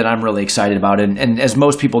that I'm really excited about. And as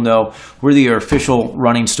most people know, we're the official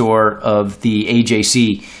running store of the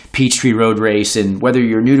AJC Peachtree Road Race. And whether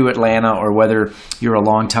you're new to Atlanta or whether you're a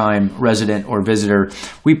longtime resident or visitor,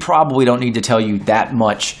 we probably don't need to tell you that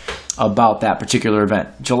much about that particular event.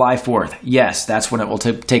 July 4th, yes, that's when it will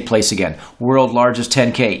take place again. World largest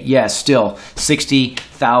 10K, yes, still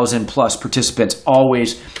 60,000 plus participants,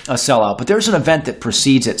 always a sellout. But there's an event that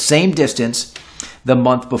precedes it, same distance the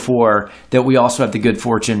month before, that we also have the good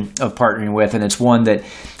fortune of partnering with, and it's one that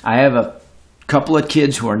I have a couple of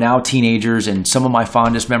kids who are now teenagers, and some of my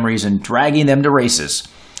fondest memories in dragging them to races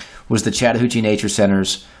was the Chattahoochee Nature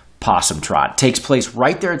Center's Possum Trot. It takes place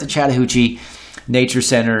right there at the Chattahoochee Nature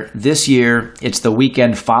Center this year. It's the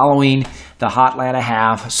weekend following the Hotlanta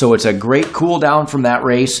Half, so it's a great cool down from that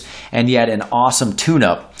race, and yet an awesome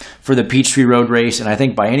tune-up for the Peachtree Road Race. And I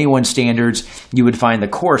think by anyone's standards, you would find the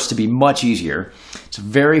course to be much easier. It's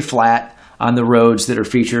very flat on the roads that are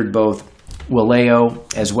featured, both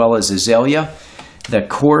Waleo as well as Azalea. The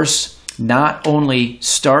course not only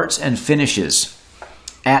starts and finishes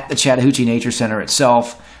at the Chattahoochee Nature Center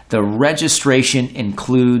itself, the registration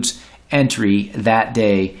includes entry that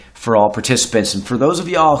day for all participants. And for those of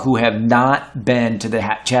y'all who have not been to the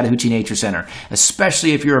Chattahoochee Nature Center,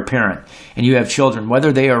 especially if you're a parent and you have children,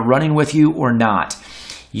 whether they are running with you or not,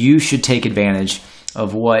 you should take advantage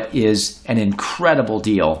of what is an incredible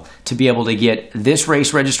deal to be able to get this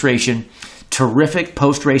race registration, terrific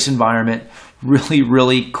post-race environment, really,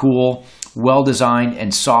 really cool well-designed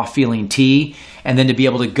and soft-feeling tee, and then to be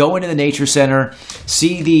able to go into the nature center,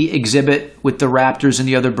 see the exhibit with the raptors and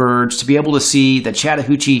the other birds, to be able to see the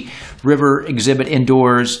Chattahoochee River exhibit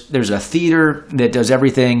indoors. There's a theater that does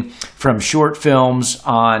everything from short films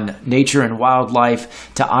on nature and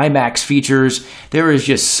wildlife to IMAX features. There is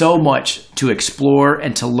just so much to explore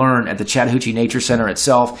and to learn at the Chattahoochee Nature Center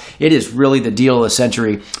itself. It is really the deal of the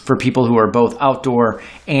century for people who are both outdoor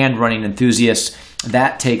and running enthusiasts.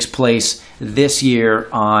 That takes place this year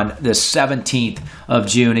on the 17th of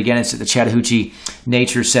June. Again, it's at the Chattahoochee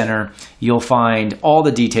Nature Center. You'll find all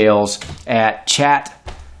the details at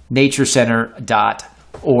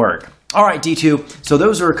chatnaturecenter.org. All right, D2, so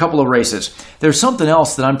those are a couple of races. There's something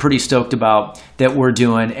else that I'm pretty stoked about that we're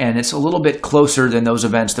doing, and it's a little bit closer than those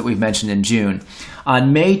events that we've mentioned in June.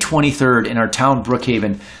 On May 23rd in our town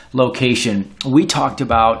Brookhaven location, we talked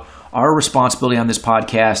about our responsibility on this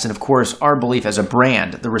podcast, and of course, our belief as a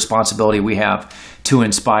brand, the responsibility we have to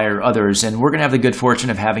inspire others. And we're going to have the good fortune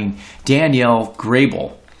of having Danielle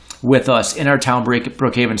Grable with us in our town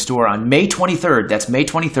Brookhaven store on May 23rd. That's May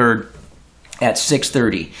 23rd at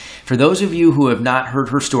 6:30. For those of you who have not heard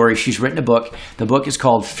her story, she's written a book. The book is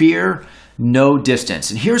called Fear No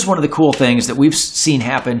Distance. And here's one of the cool things that we've seen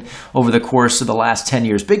happen over the course of the last 10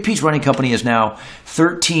 years. Big Peach Running Company is now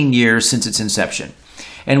 13 years since its inception.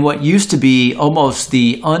 And what used to be almost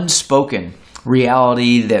the unspoken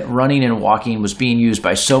reality that running and walking was being used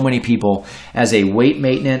by so many people as a weight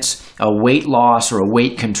maintenance, a weight loss, or a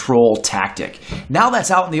weight control tactic. Now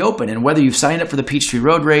that's out in the open, and whether you've signed up for the Peachtree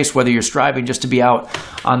Road Race, whether you're striving just to be out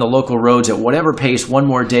on the local roads at whatever pace one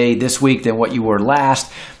more day this week than what you were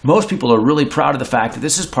last, most people are really proud of the fact that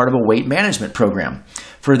this is part of a weight management program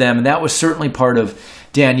for them, and that was certainly part of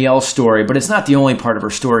Danielle's story, but it's not the only part of her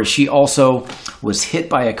story. She also was hit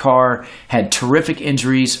by a car, had terrific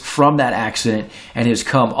injuries from that accident, and has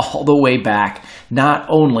come all the way back, not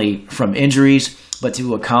only from injuries, but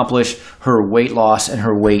to accomplish her weight loss and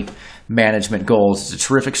her weight management goals. It's a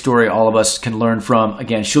terrific story all of us can learn from.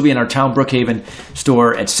 Again, she'll be in our town Brookhaven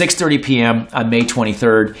store at 6:30 p.m. on May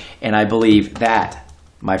 23rd, and I believe that,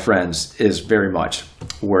 my friends, is very much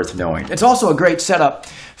worth knowing. It's also a great setup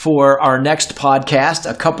for our next podcast.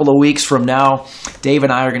 A couple of weeks from now, Dave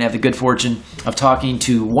and I are going to have the good fortune of talking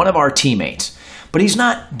to one of our teammates. But he's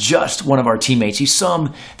not just one of our teammates. He's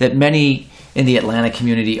some that many in the Atlanta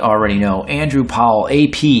community already know. Andrew Powell,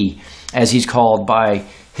 AP, as he's called by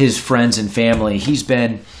his friends and family. He's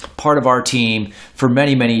been part of our team for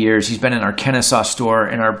many, many years. He's been in our Kennesaw store,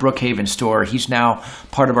 in our Brookhaven store. He's now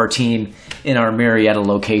part of our team in our Marietta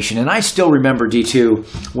location. And I still remember,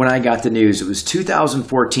 D2, when I got the news. It was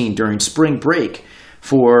 2014 during spring break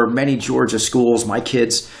for many Georgia schools. My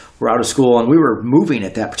kids were out of school, and we were moving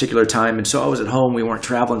at that particular time. And so I was at home. We weren't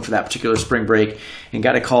traveling for that particular spring break, and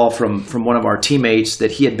got a call from one of our teammates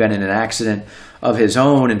that he had been in an accident of his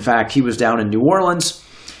own. In fact, he was down in New Orleans.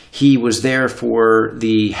 He was there for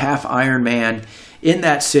the half Ironman in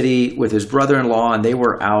that city with his brother-in-law, and they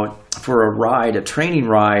were out for a ride, a training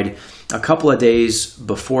ride, a couple of days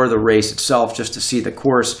before the race itself, just to see the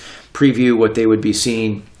course, preview what they would be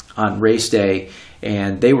seeing on race day.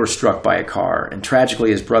 And they were struck by a car. And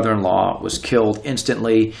tragically, his brother-in-law was killed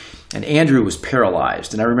instantly, and Andrew was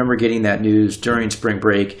paralyzed. And I remember getting that news during spring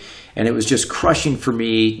break, and it was just crushing for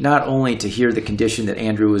me, not only to hear the condition that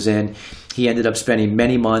Andrew was in. He ended up spending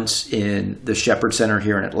many months in the Shepherd Center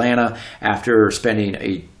here in Atlanta after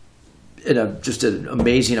spending just an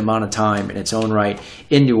amazing amount of time in its own right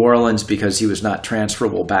in New Orleans, because he was not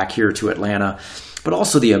transferable back here to Atlanta. But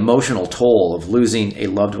also the emotional toll of losing a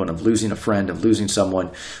loved one, of losing a friend, of losing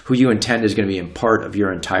someone who you intend is going to be a part of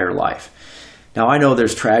your entire life. Now, I know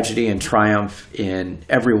there's tragedy and triumph in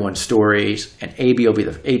everyone's stories, and AP will be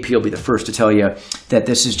the first to tell you that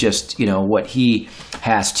this is just, what he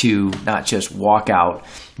has to not just walk out,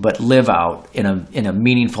 but live out in a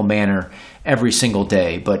meaningful manner every single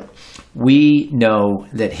day. But we know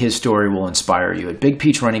that his story will inspire you. At Big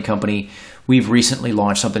Peach Running Company, we've recently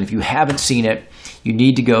launched something. If you haven't seen it, you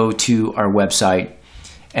need to go to our website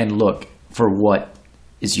and look for what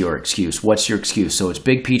is your excuse. What's your excuse? So it's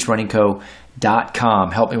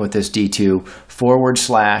bigpeachrunningco.com. Help me with this, D2,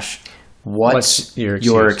 / what's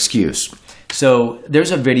your excuse? So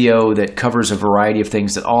there's a video that covers a variety of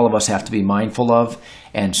things that all of us have to be mindful of,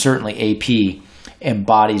 and certainly AP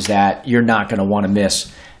embodies that. You're not going to want to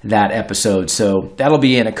miss that episode. So that'll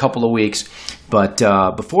be in a couple of weeks. But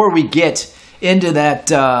before we get into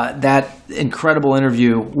that incredible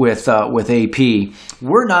interview with AP,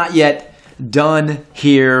 we're not yet done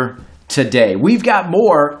here today. We've got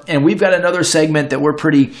more, and we've got another segment that we're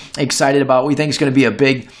pretty excited about. We think it's going to be a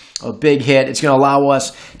big a big hit. It's going to allow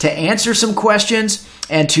us to answer some questions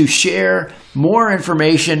and to share more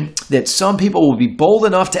information that some people will be bold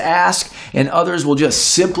enough to ask and others will just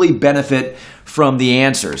simply benefit from the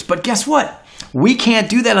answers. But guess what? We can't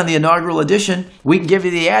do that on the inaugural edition. We can give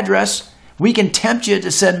you the address. We can tempt you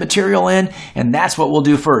to send material in, and that's what we'll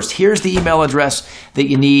do first. Here's the email address that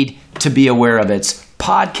you need to be aware of. It's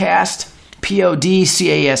podcast,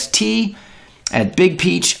 P-O-D-C-A-S-T, at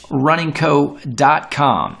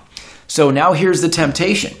bigpeachrunningco.com. So now here's the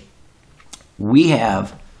temptation. We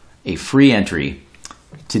have a free entry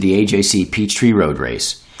to the AJC Peachtree Road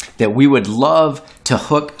Race that we would love to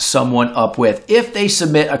hook someone up with if they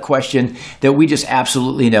submit a question that we just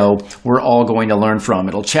absolutely know we're all going to learn from.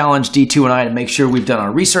 It'll challenge D2 and I to make sure we've done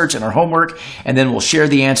our research and our homework, and then we'll share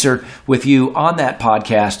the answer with you on that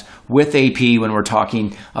podcast with AP when we're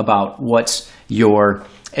talking about what's your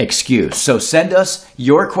excuse. So send us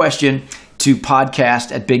your question to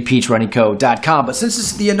podcast at bigpeachrunningco.com. But since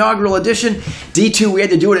this is the inaugural edition, D2, we had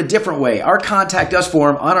to do it a different way. Our Contact Us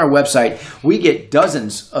form on our website, we get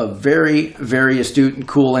dozens of very, very astute and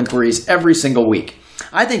cool inquiries every single week.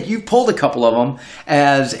 I think you've pulled a couple of them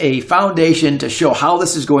as a foundation to show how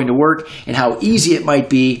this is going to work and how easy it might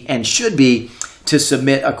be and should be to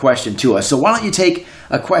submit a question to us. So why don't you take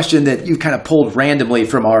a question that you've kind of pulled randomly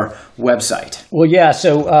from our website? Well, yeah.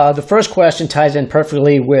 So the first question ties in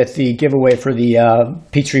perfectly with the giveaway for the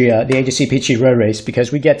the AJC Peachtree Road Race,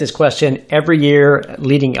 because we get this question every year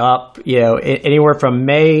leading up, anywhere from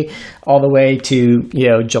May all the way to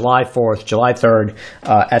July 4th, July 3rd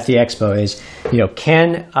at the expo is,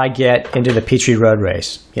 can I get into the Peachtree Road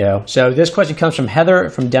Race? So this question comes from Heather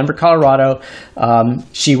from Denver, Colorado.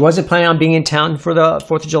 She wasn't planning on being in town for the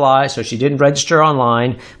 4th of July, so she didn't register online,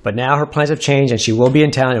 but now her plans have changed and she will be in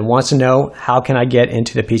town and wants to know, how can I get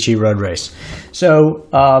into the Peachtree Road Race? So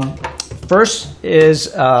first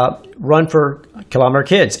is Run for Kilometer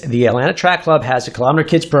Kids. The Atlanta Track Club has a Kilometer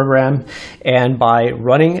Kids program, and by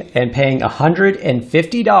running and paying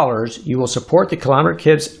 $150, you will support the Kilometer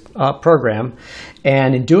Kids program.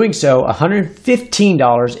 And in doing so,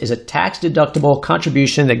 $115 is a tax-deductible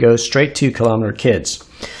contribution that goes straight to Kilometer Kids.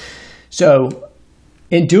 So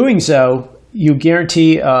in doing so, you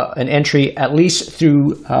guarantee an entry at least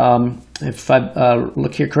through, if I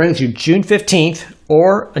look here correctly, through June 15th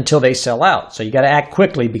or until they sell out. So you got to act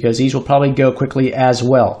quickly because these will probably go quickly as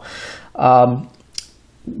well.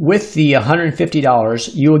 With the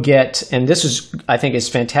 $150, you will get, and this is, I think, is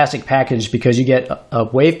a fantastic package because you get a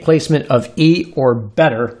wave placement of E or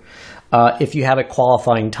better if you have a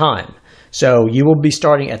qualifying time. So you will be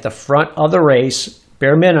starting at the front of the race,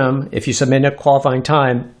 bare minimum, if you submit a qualifying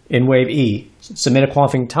time in wave E. Submit a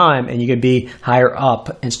qualifying time and you could be higher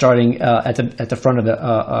up and starting at the front of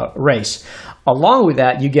the race. Along with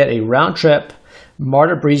that, you get a round trip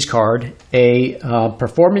Marta Breeze card, a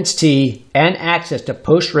performance tee, and access to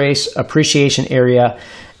post-race appreciation area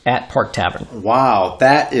at Park Tavern. Wow,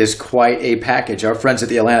 that is quite a package. Our friends at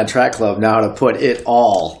the Atlanta Track Club know how to put it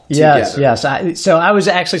all together. Yes. So I was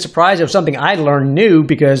actually surprised. It was something I learned new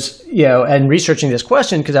because, and researching this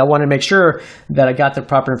question, because I wanted to make sure that I got the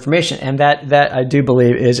proper information. And that I do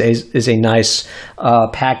believe is a nice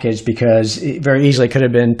package, because it very easily could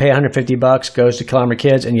have been pay $150, goes to Kilometer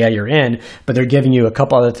Kids, and you're in. But they're giving you a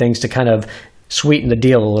couple other things to kind of sweeten the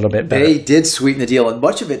deal a little bit better. They did sweeten the deal, and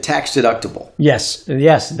much of it tax deductible. Yes,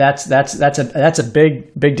 that's a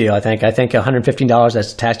big deal. I think $115,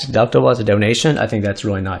 that's tax deductible as a donation. I think that's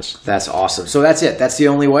really nice. That's awesome. So that's it. That's the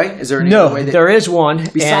only way. Is there any other way? There is one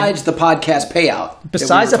besides the podcast payout.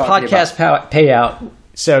 Besides the podcast payout.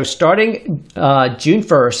 So starting June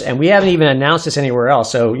 1st, and we haven't even announced this anywhere else.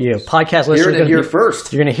 So podcast listeners, you're going to hear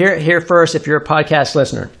first. You're going to hear it here first if you're a podcast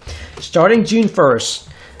listener. Starting June 1st.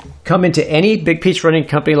 Come into any Big Peach Running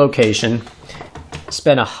Company location,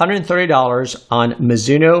 spend $130 on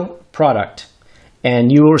Mizuno product,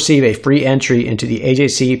 and you will receive a free entry into the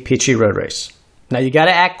AJC Peachtree Road Race. Now, you got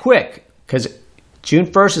to act quick because June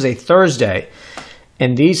 1st is a Thursday,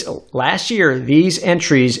 and last year, these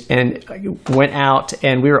entries went out,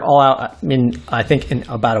 and we were all out, I think, in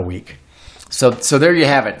about a week. So there you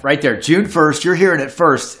have it, right there. June 1st, you're hearing it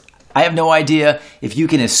first. I have no idea if you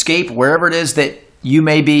can escape wherever it is that you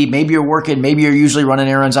maybe you're working, maybe you're usually running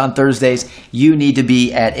errands on Thursdays. You need to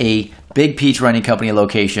be at a Big Peach Running Company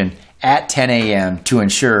location at 10 a.m. to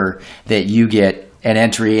ensure that you get an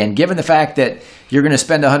entry. And given the fact that you're going to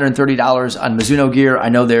spend $130 on Mizuno gear, I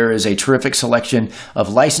know there is a terrific selection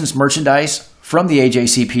of licensed merchandise from the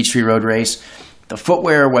AJC Peachtree Road Race. The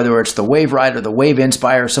footwear, whether it's the Wave Ride or the Wave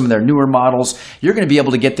Inspire, some of their newer models, you're going to be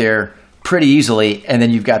able to get there pretty easily, and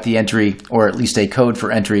then you've got the entry, or at least a code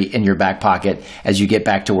for entry, in your back pocket as you get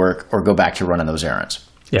back to work or go back to running those errands.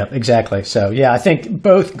 Yeah, exactly. So, yeah, I think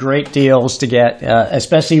both great deals to get,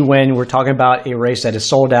 especially when we're talking about a race that is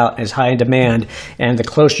sold out and is high in demand. And the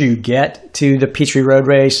closer you get to the Peachtree Road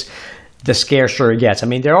Race, the scarcer it gets. I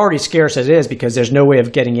mean, they're already scarce as is because there's no way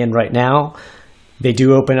of getting in right now. They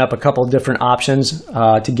do open up a couple of different options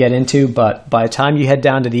to get into, but by the time you head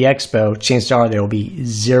down to the expo, chances are there will be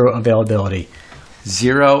zero availability.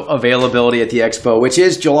 Zero availability at the expo, which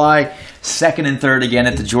is July 2nd and 3rd again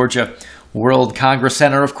at the Georgia World Congress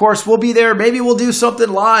Center. Of course, we'll be there. Maybe we'll do something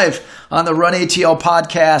live on the RunATL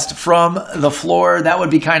podcast from the floor. That would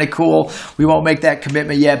be kind of cool. We won't make that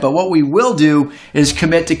commitment yet, but what we will do is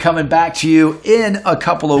commit to coming back to you in a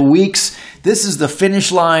couple of weeks. This is the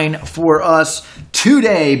finish line for us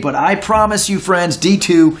today, but I promise you, friends,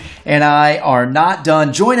 D2 and I are not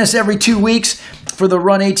done. Join us every 2 weeks for the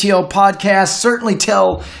RunATL podcast. Certainly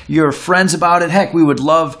tell your friends about it. Heck, we would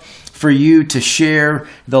love for you to share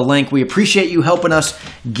the link. We appreciate you helping us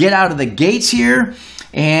get out of the gates here.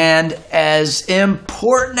 And as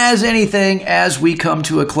important as anything, as we come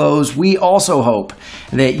to a close, we also hope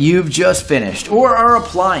that you've just finished or are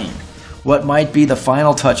applying what might be the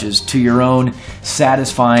final touches to your own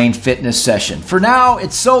satisfying fitness session. For now,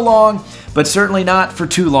 it's so long, but certainly not for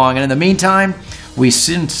too long. And in the meantime, we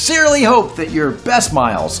sincerely hope that your best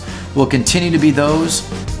miles will continue to be those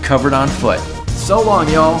covered on foot. So long,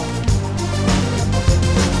 y'all.